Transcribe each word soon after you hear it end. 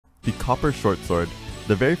Copper Shortsword,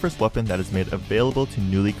 the very first weapon that is made available to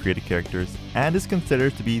newly created characters and is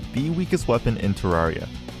considered to be the weakest weapon in Terraria.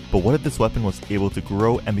 But what if this weapon was able to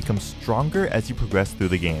grow and become stronger as you progress through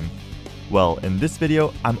the game? Well, in this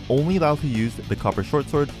video, I'm only allowed to use the Copper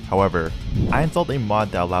Shortsword. However, I installed a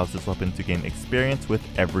mod that allows this weapon to gain experience with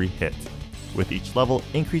every hit. With each level,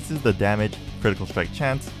 increases the damage, critical strike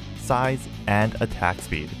chance, size, and attack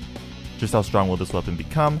speed. Just how strong will this weapon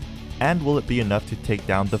become, and will it be enough to take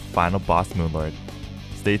down the final boss Moonlord?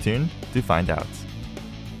 Stay tuned to find out.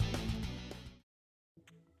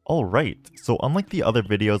 Alright, so unlike the other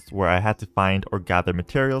videos where I had to find or gather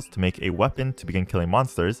materials to make a weapon to begin killing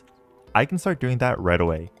monsters, I can start doing that right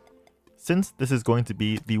away. Since this is going to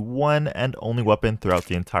be the one and only weapon throughout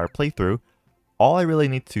the entire playthrough, all I really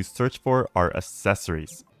need to search for are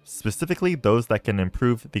accessories. Specifically those that can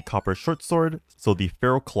improve the Copper Shortsword, so the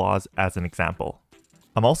Feral Claws as an example.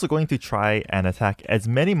 I'm also going to try and attack as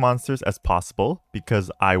many monsters as possible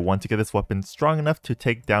because I want to get this weapon strong enough to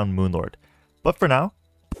take down Moonlord. But for now,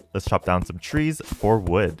 let's chop down some trees for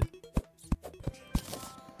wood.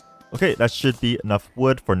 Okay, that should be enough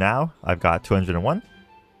wood for now. I've got 201.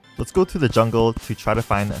 Let's go to the jungle to try to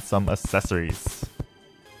find some accessories.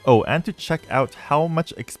 Oh, and to check out how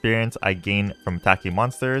much experience I gain from attacking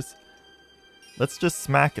monsters, let's just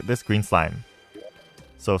smack this green slime.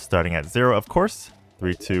 So starting at 0, of course.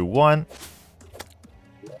 3, 2, 1.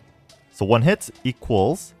 So 1 hit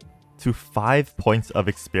equals to 5 points of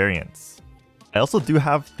experience. I also do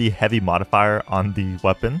have the heavy modifier on the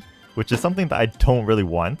weapon, which is something that I don't really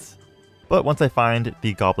want. But once I find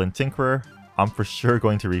the Goblin Tinkerer, I'm for sure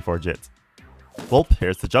going to reforge it. Well,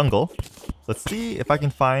 here's the jungle. Let's see if I can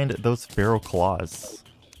find those Feral Claws.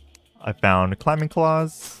 I found Climbing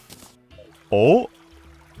Claws. Oh!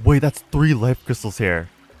 Wait, that's 3 life crystals here.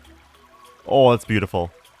 Oh, that's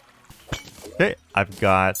beautiful. Okay, I've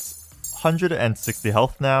got 160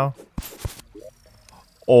 health now.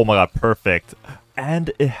 Oh my god, perfect.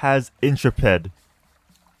 And it has Intrepid.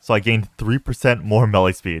 So I gained 3% more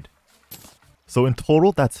melee speed. So in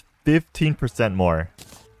total, that's 15% more.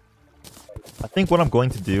 I think what I'm going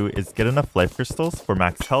to do is get enough life crystals for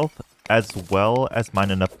max health, as well as mine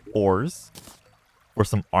enough ores for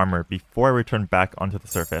some armor before I return back onto the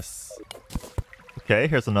surface. Okay,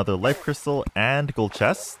 here's another life crystal and gold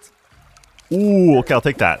chest. Ooh, okay, I'll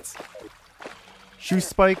take that. Shoe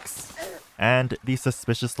spikes and the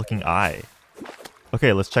suspicious looking eye.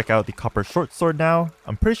 Okay, let's check out the Copper Shortsword now.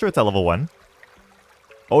 I'm pretty sure it's at level 1.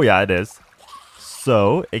 Oh yeah, it is.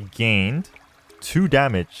 So it gained 2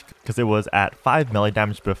 damage because it was at 5 melee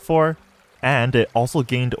damage before, and it also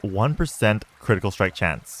gained 1% critical strike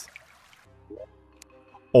chance.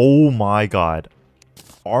 Oh my god.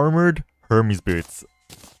 Armored Hermes boots.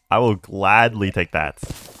 I will gladly take that.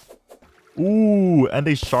 Ooh, and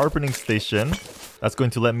a sharpening station. That's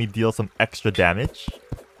going to let me deal some extra damage.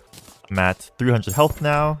 I'm at 300 health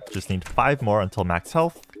now. Just need 5 more until max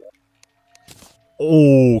health.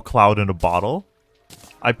 Oh, cloud in a bottle.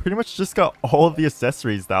 I pretty much just got all of the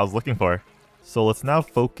accessories that I was looking for. So let's now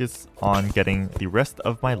focus on getting the rest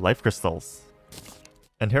of my life crystals.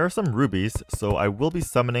 And here are some rubies, so I will be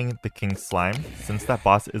summoning the King Slime, since that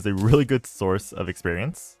boss is a really good source of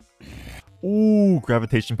experience. Ooh,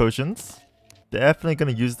 gravitation potions. Definitely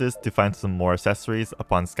gonna use this to find some more accessories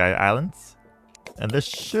up on Sky Islands. And there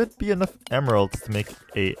should be enough emeralds to make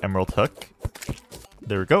a emerald hook.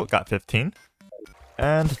 There we go, got 15.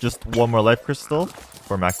 And just 1 more life crystal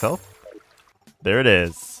for max health. There it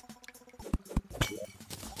is.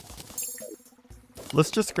 Let's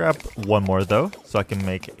just grab 1 more though, so I can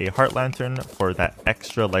make a heart lantern for that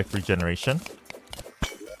extra life regeneration.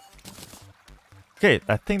 Okay,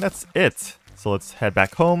 I think that's it. So let's head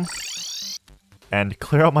back home and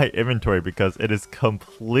clear out my inventory because it is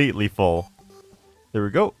completely full. There we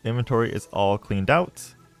go, inventory is all cleaned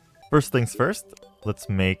out. First things first, let's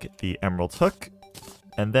make the emerald hook.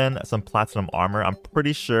 And then some platinum armor. I'm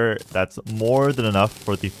pretty sure that's more than enough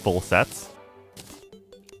for the full set.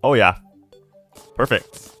 Oh yeah.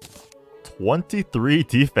 Perfect. 23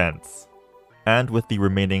 defense. And with the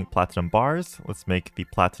remaining platinum bars, let's make the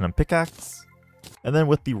platinum pickaxe. And then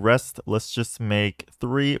with the rest, let's just make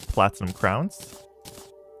 3 platinum crowns,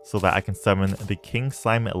 so that I can summon the King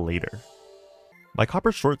Slime later. My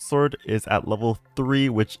Copper Shortsword is at level 3,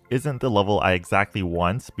 which isn't the level I exactly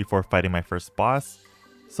want before fighting my first boss.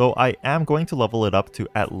 So I am going to level it up to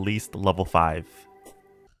at least level 5.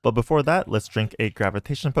 But before that, let's drink 8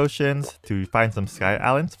 gravitation potions to find some Sky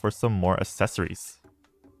Islands for some more accessories.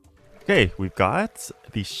 Okay, we've got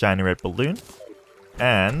the shiny red balloon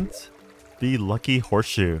and the lucky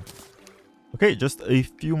horseshoe. Okay, just a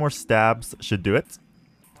few more stabs should do it.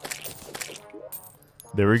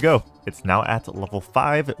 There we go. It's now at level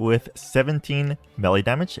 5 with 17 melee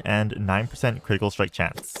damage and 9% critical strike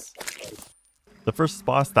chance. The first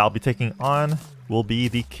boss that I'll be taking on will be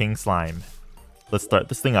the King Slime. Let's start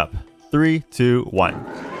this thing up. 3, 2,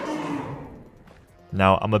 1.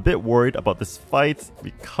 Now, I'm a bit worried about this fight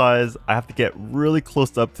because I have to get really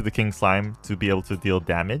close up to the King Slime to be able to deal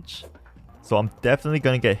damage. So I'm definitely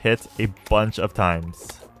going to get hit a bunch of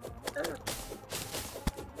times.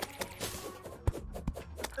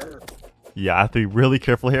 Yeah, I have to be really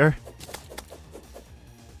careful here.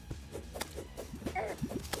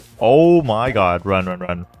 Oh my god, run, run,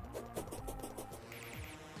 run.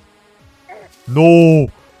 No!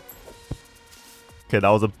 Okay, that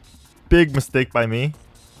was a big mistake by me.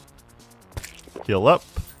 Heal up.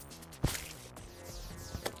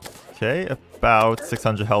 Okay, about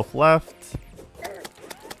 600 health left.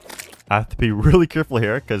 I have to be really careful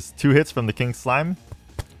here because 2 hits from the King Slime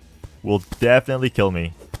will definitely kill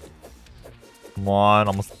me. Come on,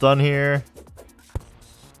 almost done here.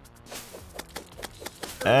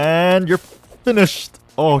 And you're finished.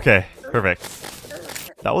 Oh, okay, perfect.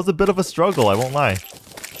 That was a bit of a struggle, I won't lie.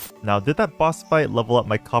 Now, did that boss fight level up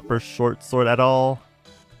my copper short sword at all?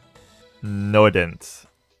 No, it didn't.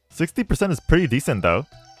 60% is pretty decent though.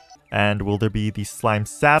 And will there be the slime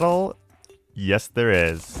saddle? Yes, there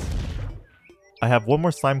is. I have one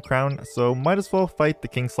more slime crown, so might as well fight the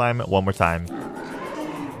King Slime one more time.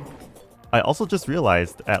 I also just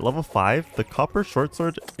realized at level 5, the copper short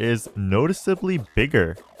sword is noticeably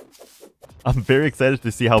bigger. I'm very excited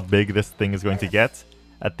to see how big this thing is going to get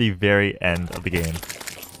at the very end of the game.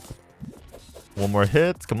 One more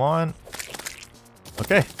hit, come on.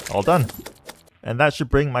 Okay, all done. And that should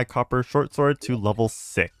bring my copper short sword to level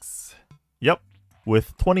 6. Yep,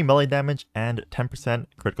 with 20 melee damage and 10%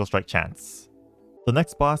 critical strike chance. The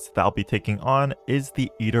next boss that I'll be taking on is the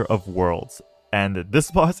Eater of Worlds. And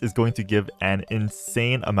this boss is going to give an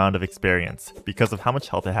insane amount of experience because of how much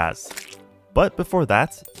health it has. But before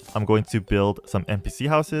that, I'm going to build some NPC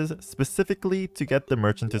houses specifically to get the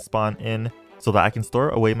merchant to spawn in so that I can store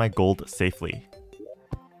away my gold safely.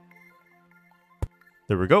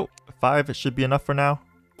 There we go. 5 should be enough for now.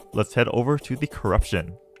 Let's head over to the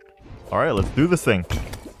corruption. Alright, let's do this thing.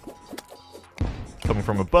 Coming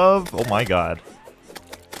from above. Oh my god.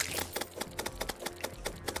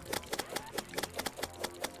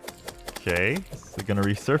 Okay, so gonna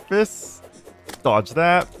resurface. Dodge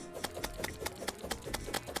that.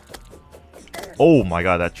 Oh my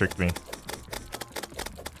god, that tricked me.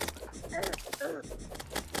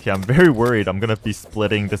 Okay, I'm very worried I'm gonna be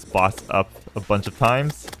splitting this boss up a bunch of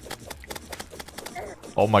times.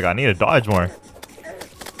 Oh my god, I need to dodge more.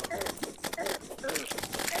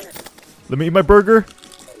 Let me eat my burger.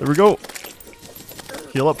 There we go.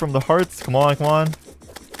 Heal up from the hearts. Come on, come on.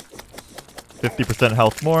 50%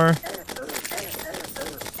 health more.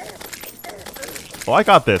 Oh, I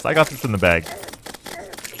got this. I got this in the bag.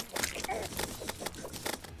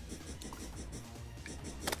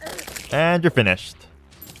 And you're finished.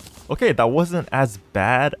 Okay, that wasn't as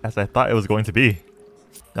bad as I thought it was going to be.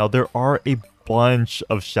 Now, there are a bunch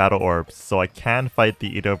of shadow orbs, so I can fight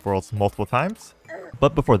the Eater of Worlds multiple times.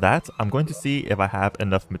 But before that, I'm going to see if I have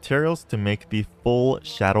enough materials to make the full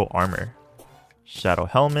shadow armor. Shadow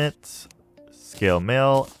helmet, scale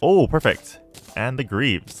mail. Oh, perfect. And the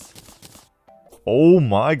greaves. Oh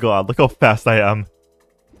my god, look how fast I am.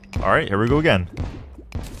 Alright, here we go again.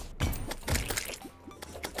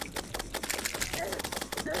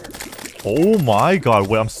 Oh my god,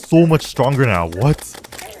 wait, I'm so much stronger now. What?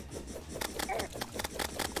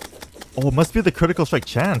 Oh, it must be the critical strike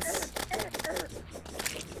chance.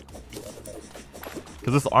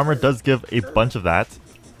 Because this armor does give a bunch of that.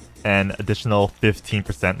 An additional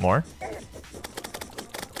 15% more.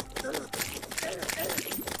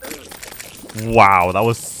 Wow, that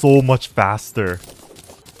was so much faster.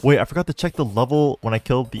 Wait, I forgot to check the level when I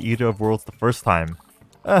killed the Eater of Worlds the first time.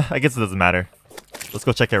 I guess it doesn't matter. Let's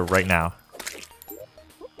go check it right now.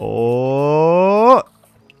 Oh!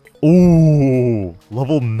 Ooh!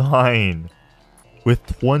 Level 9! With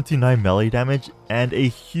 29 melee damage and a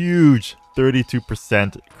huge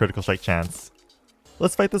 32% critical strike chance.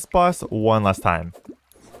 Let's fight this boss one last time.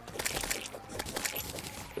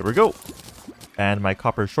 There we go. And my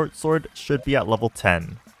copper short sword should be at level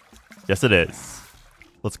 10. Yes, it is.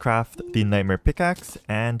 Let's craft the Nightmare Pickaxe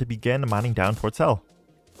and begin mining down towards hell.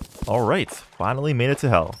 Alright, finally made it to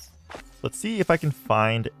hell. Let's see if I can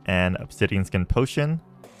find an obsidian skin potion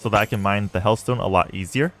so that I can mine the hellstone a lot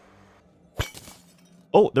easier.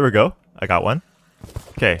 Oh, there we go. I got one.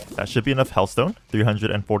 Okay, that should be enough hellstone.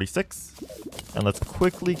 346. And let's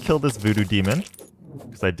quickly kill this voodoo demon,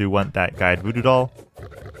 because I do want that guide voodoo doll.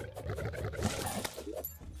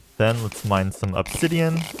 Then let's mine some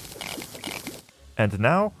obsidian. And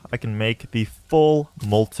now I can make the full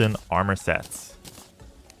molten armor set.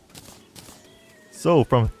 So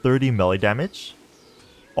from 30 melee damage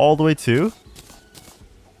all the way to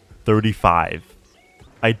 35.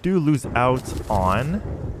 I do lose out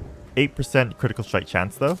on 8% critical strike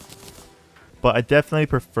chance though, but I definitely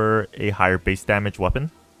prefer a higher base damage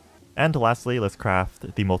weapon. And lastly, let's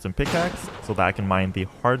craft the molten pickaxe so that I can mine the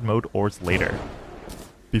hard mode ores later.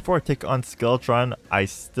 Before I take on Skeletron, I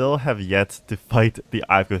still have yet to fight the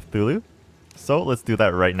Eye of Cthulhu, so let's do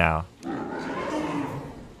that right now.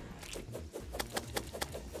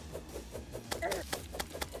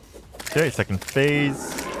 Okay, second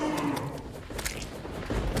phase.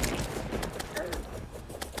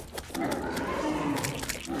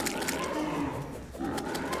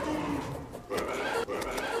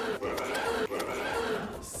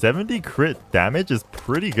 $70 crit damage is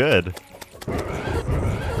pretty good.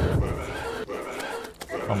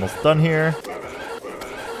 Almost done here.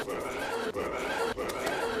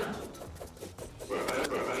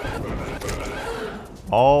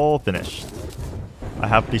 All finished. I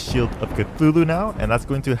have the Shield of Cthulhu now, and that's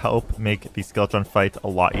going to help make the Skeletron fight a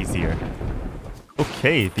lot easier.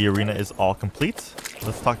 Okay, the arena is all complete.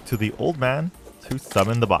 Let's talk to the old man to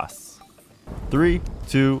summon the boss. 3,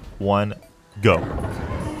 2, 1, go.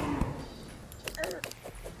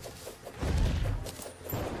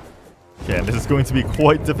 Okay, and this is going to be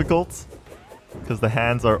quite difficult because the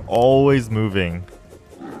hands are always moving.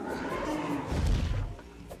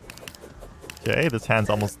 Okay, this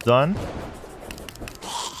hand's almost done.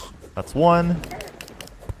 That's one.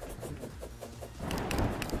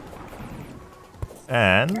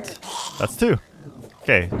 And that's two.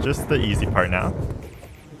 Okay, just the easy part now.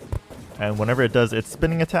 And whenever it does its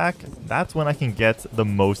spinning attack, that's when I can get the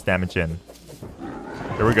most damage in.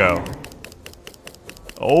 Here we go.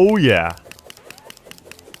 Oh yeah.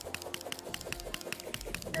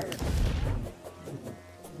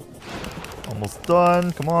 Almost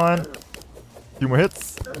done. Come on. Few more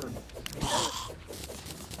hits.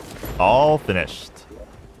 All finished.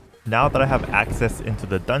 Now that I have access into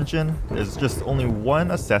the dungeon, there's just only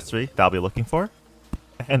one accessory that I'll be looking for.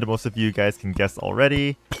 And most of you guys can guess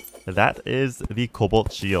already. That is the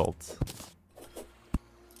Cobalt Shield.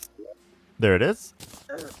 There it is.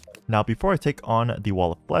 Now before I take on the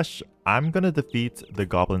Wall of Flesh, I'm gonna defeat the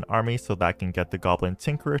Goblin army so that I can get the Goblin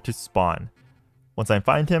Tinkerer to spawn. Once I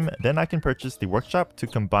find him, then I can purchase the workshop to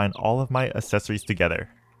combine all of my accessories together.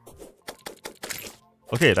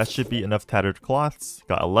 Okay, that should be enough tattered cloths.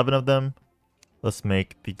 Got 11 of them. Let's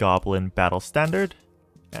make the Goblin Battle Standard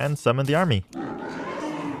and summon the army.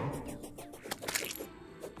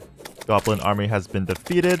 Goblin army has been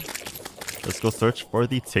defeated. Let's go search for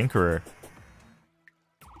the Tinkerer.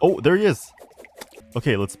 Oh, there he is!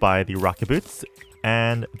 Okay, let's buy the rocket boots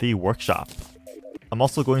and the workshop. I'm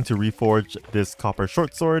also going to reforge this copper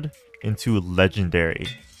shortsword into legendary.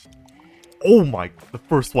 Oh my, the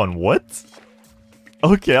first one, what?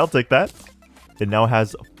 Okay, I'll take that. It now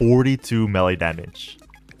has 42 melee damage.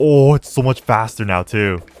 Oh, it's so much faster now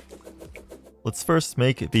too. Let's first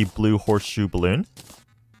make the blue horseshoe balloon.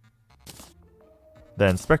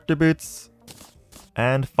 Then Spectre boots.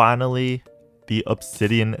 And finally, the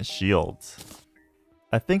obsidian shield.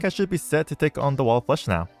 I think I should be set to take on the Wall of Flesh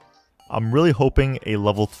now. I'm really hoping a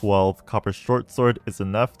level 12 copper shortsword is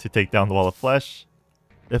enough to take down the Wall of Flesh.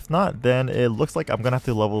 If not, then it looks like I'm gonna have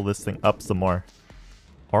to level this thing up some more.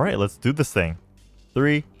 Alright, let's do this thing.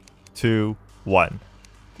 3, 2, 1.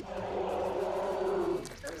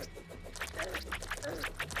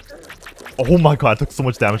 Oh my god, I took so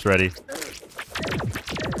much damage already.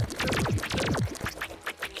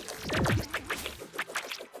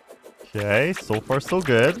 Okay, so far so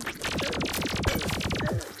good.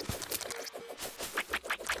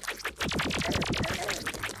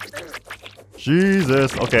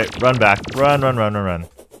 Jesus. Okay, run back. Run.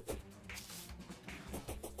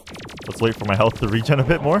 Let's wait for my health to regen a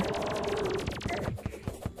bit more.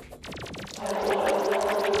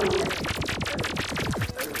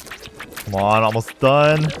 Come on, almost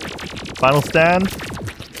done. Final stand.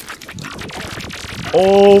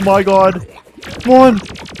 Oh my god. Come on.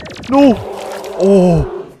 No.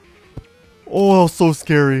 Oh, that was so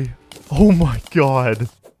scary. Oh my god.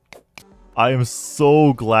 I am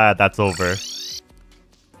so glad that's over.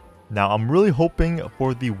 Now I'm really hoping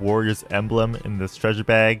for the warrior's emblem in this treasure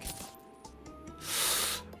bag.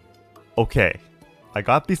 Okay, I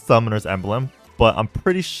got the summoner's emblem, but I'm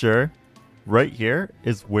pretty sure right here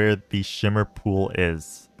is where the shimmer pool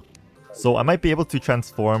is. So I might be able to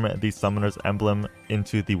transform the summoner's emblem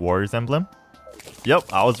into the warrior's emblem.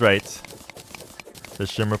 Yep, I was right. The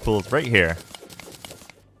shimmer pool is right here.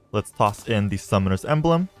 Let's toss in the Summoner's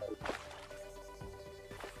Emblem.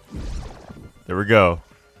 There we go.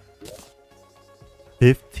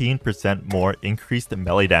 15% more increased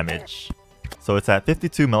melee damage. So it's at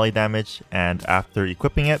 52 melee damage, and after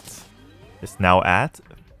equipping it, it's now at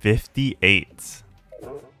 58.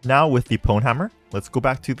 Now with the Pwn Hammer, let's go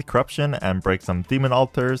back to the Corruption and break some Demon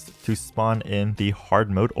Altars to spawn in the hard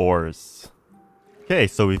mode ores. Okay,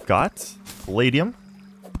 so we've got Palladium,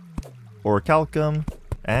 Orichalcum,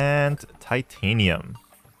 and Titanium.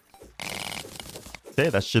 Okay,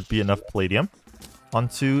 that should be enough Palladium.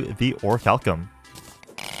 Onto the Orichalcum.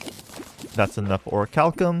 That's enough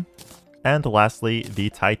Orichalcum. And lastly,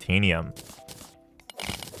 the Titanium.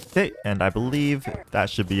 Okay, and I believe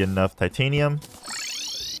that should be enough Titanium.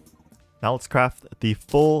 Now let's craft the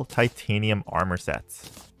full Titanium armor set.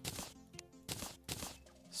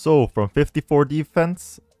 So from 54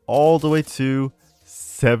 defense all the way to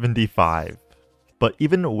 75. But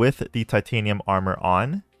even with the Titanium armor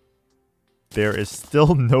on, there is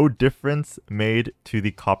still no difference made to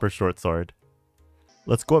the copper shortsword.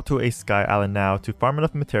 Let's go up to a sky island now to farm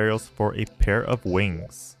enough materials for a pair of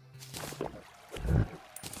wings.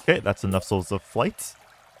 Okay, that's enough souls of flight.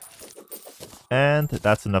 And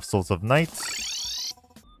that's enough souls of night.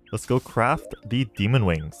 Let's go craft the demon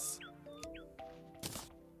wings.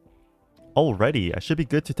 Alrighty, I should be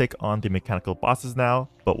good to take on the mechanical bosses now,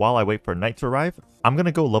 but while I wait for night to arrive, I'm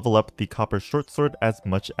gonna go level up the copper shortsword as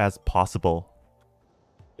much as possible.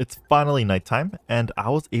 It's finally nighttime, and I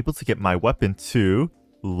was able to get my weapon to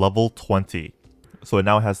level 20. So it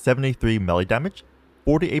now has 73 melee damage,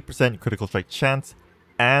 48% critical strike chance,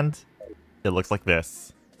 and it looks like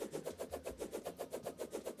this.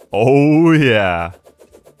 Oh yeah!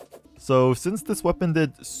 So since this weapon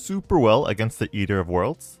did super well against the Eater of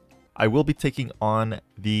Worlds, I will be taking on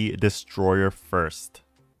the Destroyer first,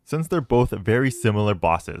 since they're both very similar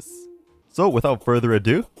bosses. So without further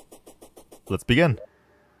ado, let's begin.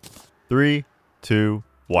 3, 2,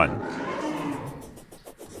 1.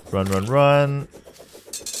 Run, run, run.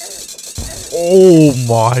 Oh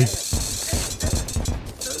my.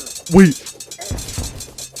 Wait.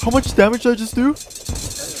 How much damage did I just do?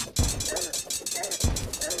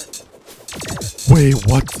 Wait,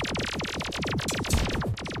 what?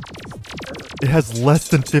 It has less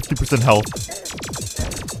than 50% health.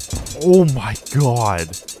 Oh my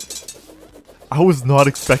god. I was not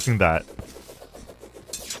expecting that.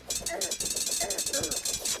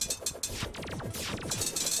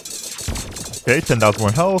 Okay, 10,000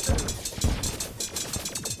 more health.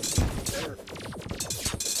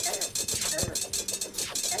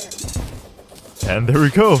 And there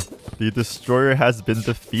we go. The Destroyer has been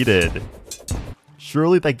defeated.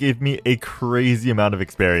 Surely that gave me a crazy amount of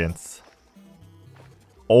experience.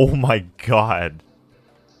 Oh my god.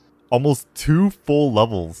 Almost 2 full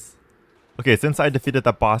levels. Okay, since I defeated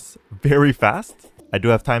that boss very fast, I do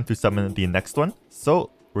have time to summon the next one.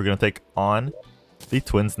 So we're going to take on the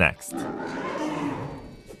twins next.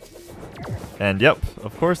 And yep,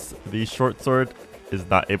 of course, the short sword is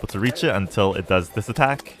not able to reach it until it does this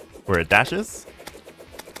attack, where it dashes.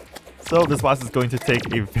 So this boss is going to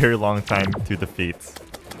take a very long time to defeat.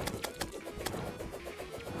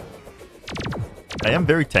 I am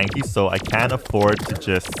very tanky, so I can afford to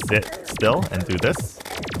just sit still and do this.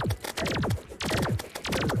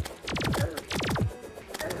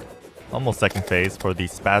 Almost second phase for the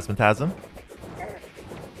Spasmatasm.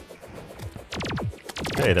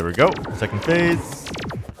 Okay, there we go. Second phase.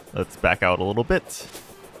 Let's back out a little bit.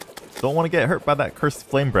 Don't want to get hurt by that cursed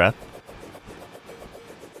flame breath.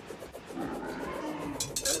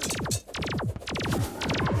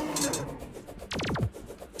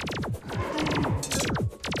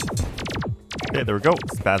 Okay, there we go.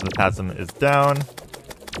 Spasmatasm is down.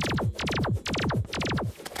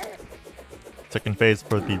 Second phase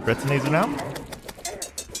for the Retinator now.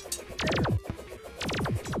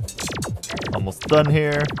 Almost done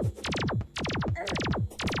here.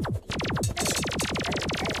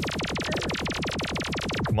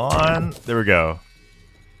 Come on. There we go.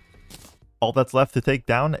 All that's left to take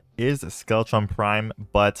down is Skeletron Prime,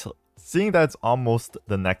 but seeing that it's almost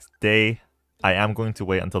the next day, I am going to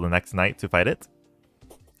wait until the next night to fight it.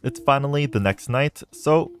 It's finally the next night,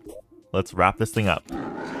 so let's wrap this thing up.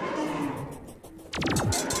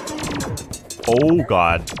 Oh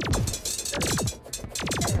god.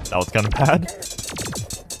 That was kind of bad.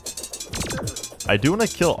 I do want to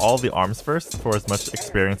kill all the arms first for as much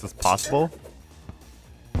experience as possible,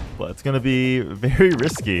 but it's going to be very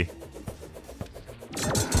risky.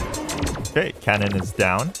 Okay, cannon is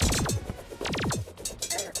down.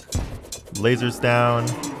 Laser's down.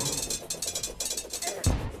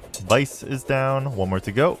 Vice is down. One more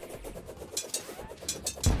to go.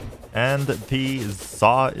 And the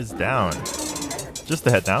Saw is down. Just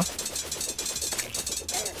ahead now.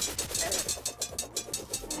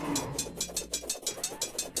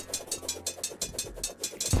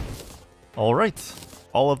 Alright,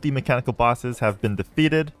 all of the mechanical bosses have been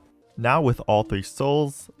defeated. Now with all 3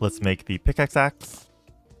 souls, let's make the pickaxe axe,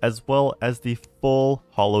 as well as the full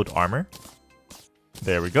hollowed armor.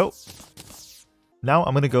 There we go. Now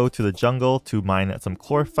I'm going to go to the jungle to mine some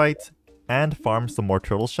chlorophyte and farm some more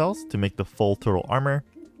turtle shells to make the full turtle armor,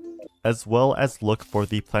 as well as look for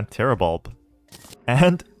the Plantera bulb.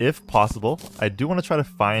 And if possible, I do want to try to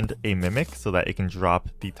find a mimic so that it can drop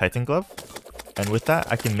the Titan glove. And with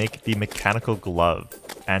that, I can make the mechanical glove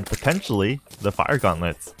and potentially the fire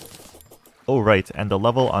gauntlets. Oh right, and the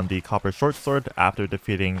level on the copper shortsword after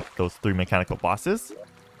defeating those 3 mechanical bosses,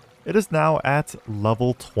 it is now at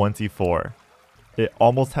level 24. It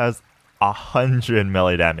almost has 100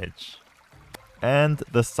 melee damage. And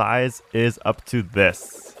the size is up to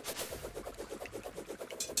this.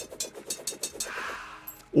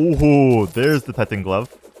 Ooh, there's the Titan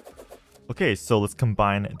glove. Okay, so let's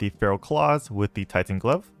combine the Feral Claws with the Titan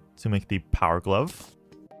glove to make the Power Glove.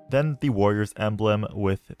 Then the Warrior's emblem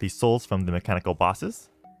with the souls from the mechanical bosses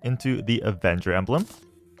into the Avenger emblem.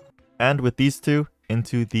 And with these 2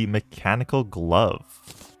 into the Mechanical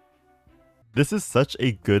Glove. This is such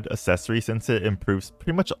a good accessory since it improves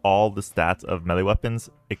pretty much all the stats of melee weapons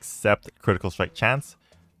except critical strike chance.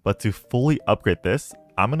 But to fully upgrade this,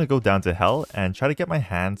 I'm going to go down to Hell and try to get my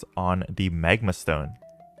hands on the Magma Stone.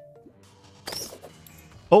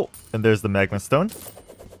 Oh, and there's the Magma Stone.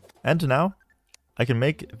 And now, I can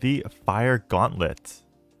make the Fire Gauntlet.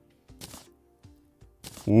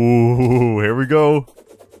 Ooh, here we go.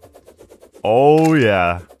 Oh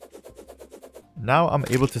yeah. Now I'm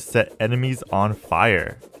able to set enemies on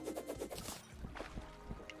fire.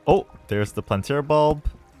 Oh, there's the Plantera bulb.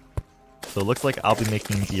 So it looks like I'll be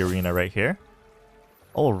making the arena right here.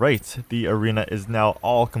 Alright, the arena is now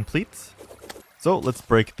all complete. So let's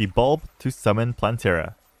break the bulb to summon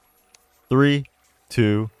Plantera. 3,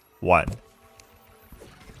 2, 1.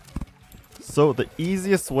 So the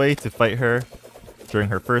easiest way to fight her during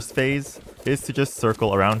her first phase is to just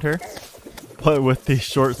circle around her. But with the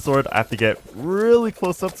short sword, I have to get really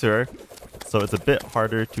close up to her, so it's a bit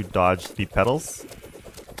harder to dodge the petals.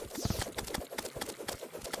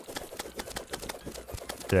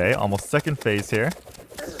 Okay, almost second phase here.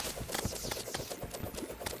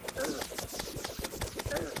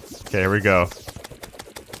 Okay, here we go.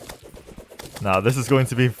 Now this is going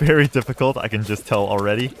to be very difficult, I can just tell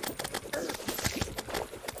already.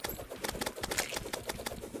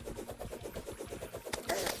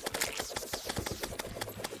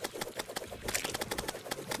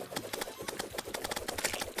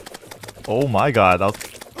 Oh my god, that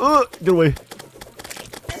was... get away!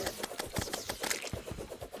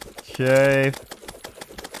 Okay.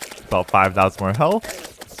 About 5,000 more health.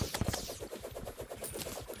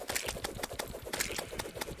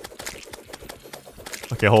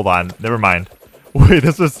 Okay, hold on. Never mind. Wait,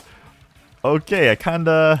 this was... Okay, I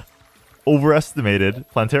kinda overestimated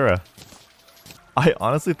Plantera. I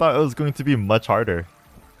honestly thought it was going to be much harder.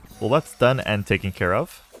 Well, that's done and taken care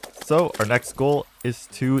of. So, our next goal is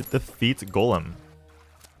to defeat Golem.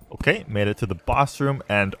 Okay, made it to the boss room,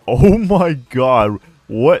 and oh my god,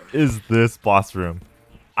 what is this boss room?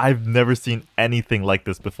 I've never seen anything like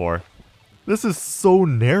this before. This is so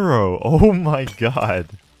narrow, oh my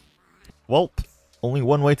god. Well, only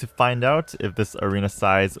one way to find out if this arena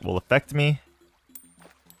size will affect me.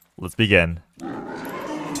 Let's begin.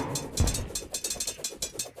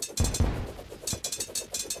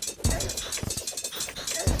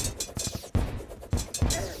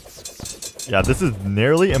 Yeah, this is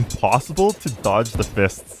nearly impossible to dodge the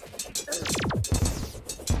fists.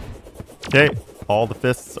 Okay, all the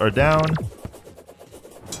fists are down.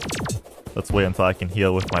 Let's wait until I can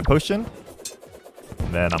heal with my potion.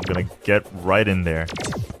 And then I'm gonna get right in there.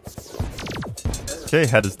 Okay,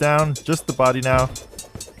 head is down, just the body now.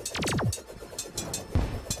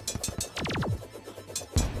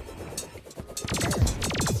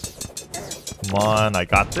 Come on, I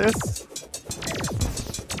got this.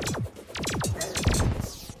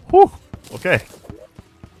 Whew, okay.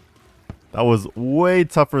 That was way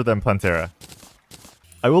tougher than Plantera.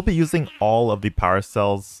 I will be using all of the power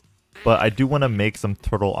cells, but I do want to make some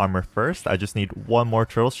turtle armor first. I just need one more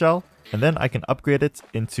turtle shell, and then I can upgrade it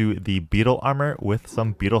into the beetle armor with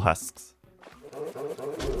some beetle husks.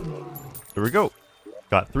 There we go.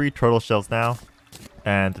 Got 3 turtle shells now.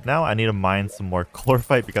 And now I need to mine some more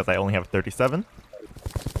chlorophyte because I only have 37.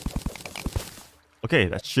 Okay,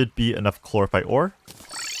 that should be enough chlorophyte ore.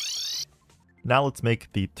 Now let's make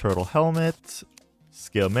the turtle helmet,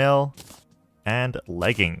 scale mail, and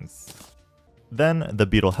leggings. Then the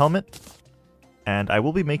beetle helmet. And I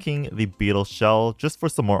will be making the beetle shell just for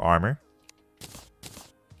some more armor.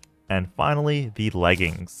 And finally, the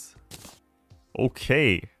leggings.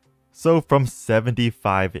 Okay, so from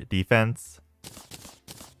 75 defense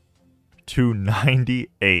to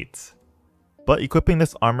 98. But equipping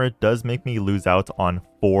this armor does make me lose out on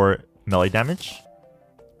 4 melee damage,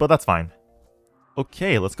 but that's fine.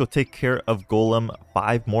 Okay, let's go take care of Golem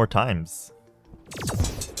 5 more times.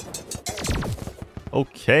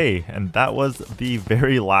 Okay, and that was the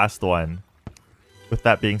very last one. With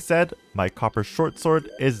that being said, my copper shortsword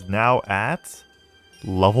is now at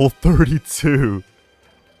level 32.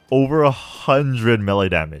 Over 100 melee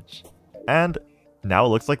damage. And now it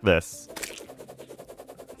looks like this.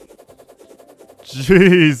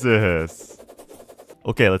 Jesus!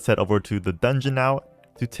 Okay, let's head over to the dungeon now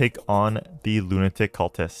to take on the lunatic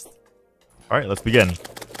cultist. Alright, let's begin.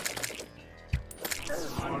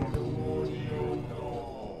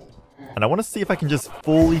 And I want to see if I can just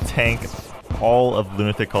fully tank all of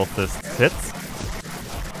lunatic cultist's hits.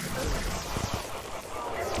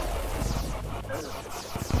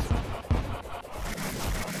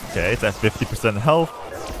 Okay, it's at 50% health.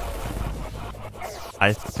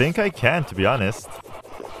 I think I can, to be honest.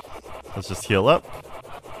 Let's just heal up.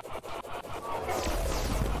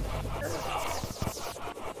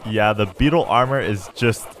 Yeah, the beetle armor is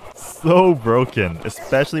just so broken,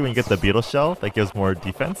 especially when you get the beetle shell that gives more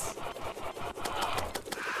defense.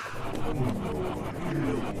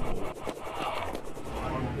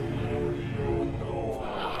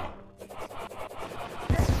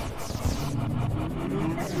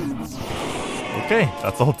 Okay,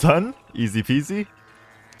 that's all done. Easy peasy.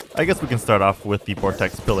 I guess we can start off with the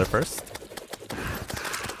Vortex Pillar first.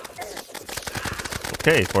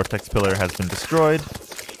 Okay, Vortex Pillar has been destroyed.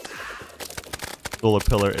 Solar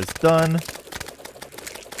Pillar is done.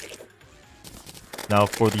 Now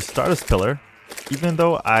for the Stardust Pillar, even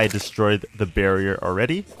though I destroyed the barrier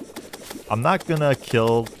already, I'm not gonna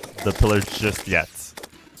kill the pillar just yet.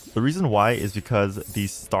 The reason why is because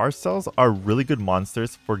these star cells are really good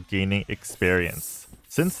monsters for gaining experience,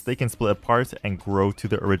 since they can split apart and grow to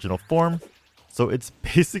their original form, so it's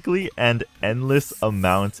basically an endless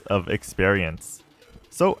amount of experience.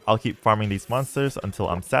 So I'll keep farming these monsters until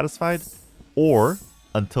I'm satisfied, or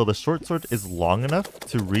until the shortsword is long enough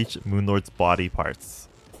to reach Moonlord's body parts.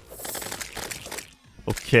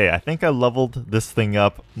 Okay, I think I leveled this thing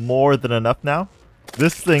up more than enough now.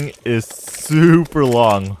 This thing is super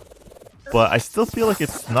long, but I still feel like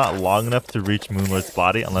it's not long enough to reach Moonlord's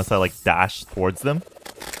body unless I like dash towards them.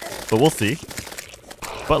 But we'll see.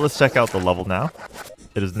 But let's check out the level now.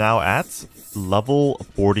 It is now at level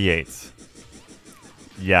 48.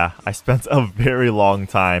 Yeah, I spent a very long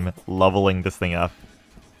time leveling this thing up.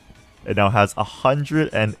 It now has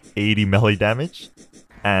 180 melee damage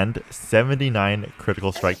and 79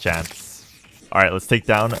 critical strike chance. Alright, let's take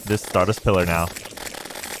down this Stardust Pillar now.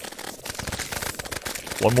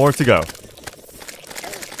 One more to go.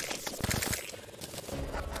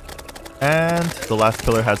 And the last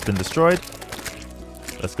pillar has been destroyed.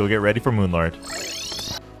 Let's go get ready for Moonlord.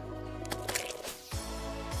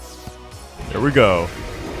 There we go.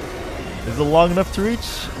 Is it long enough to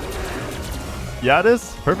reach? Yeah, it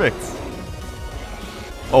is. Perfect.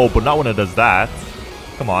 Oh, but not when it does that.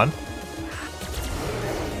 Come on.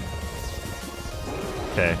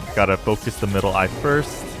 Okay, gotta focus the middle eye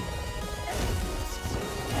first.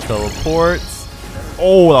 Teleport.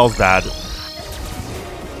 Oh, that was bad.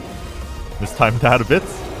 Mistimed that a bit.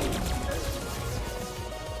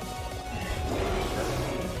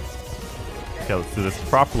 Okay, let's do this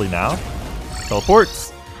properly now.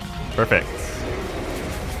 Teleports. Perfect.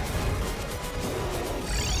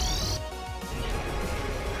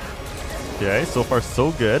 Okay, so far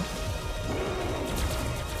so good.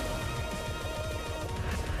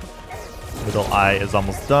 Middle eye is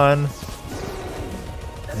almost done.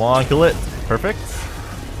 Come on, kill it. Perfect.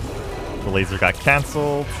 The laser got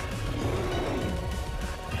cancelled.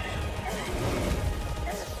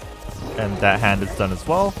 And that hand is done as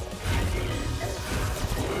well.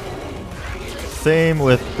 Same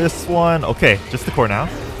with this one. Okay, just the core now.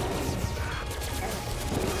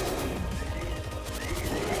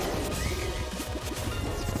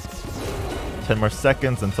 Ten more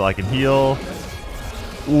seconds until I can heal.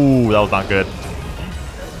 Ooh, that was not good.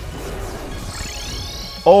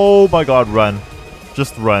 Oh my god, run.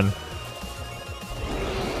 Just run.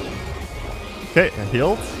 Okay, I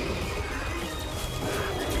healed.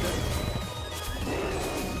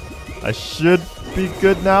 I should be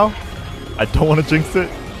good now. I don't want to jinx it.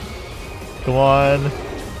 Come on.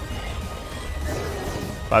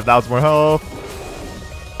 5,000 more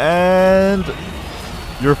health. And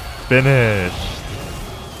you're finished.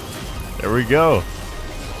 There we go.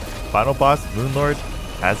 Final boss, Moonlord,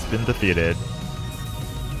 has been defeated.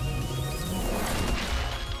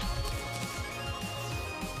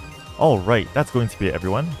 Alright, that's going to be it,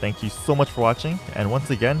 everyone. Thank you so much for watching, and once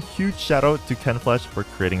again, huge shout out to KenFlesh for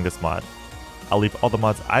creating this mod. I'll leave all the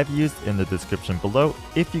mods I've used in the description below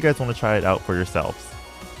if you guys want to try it out for yourselves.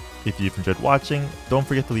 If you've enjoyed watching, don't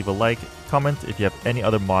forget to leave a like, comment if you have any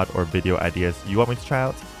other mod or video ideas you want me to try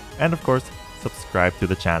out, and of course, subscribe to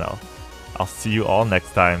the channel. I'll see you all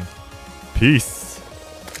next time. Peace!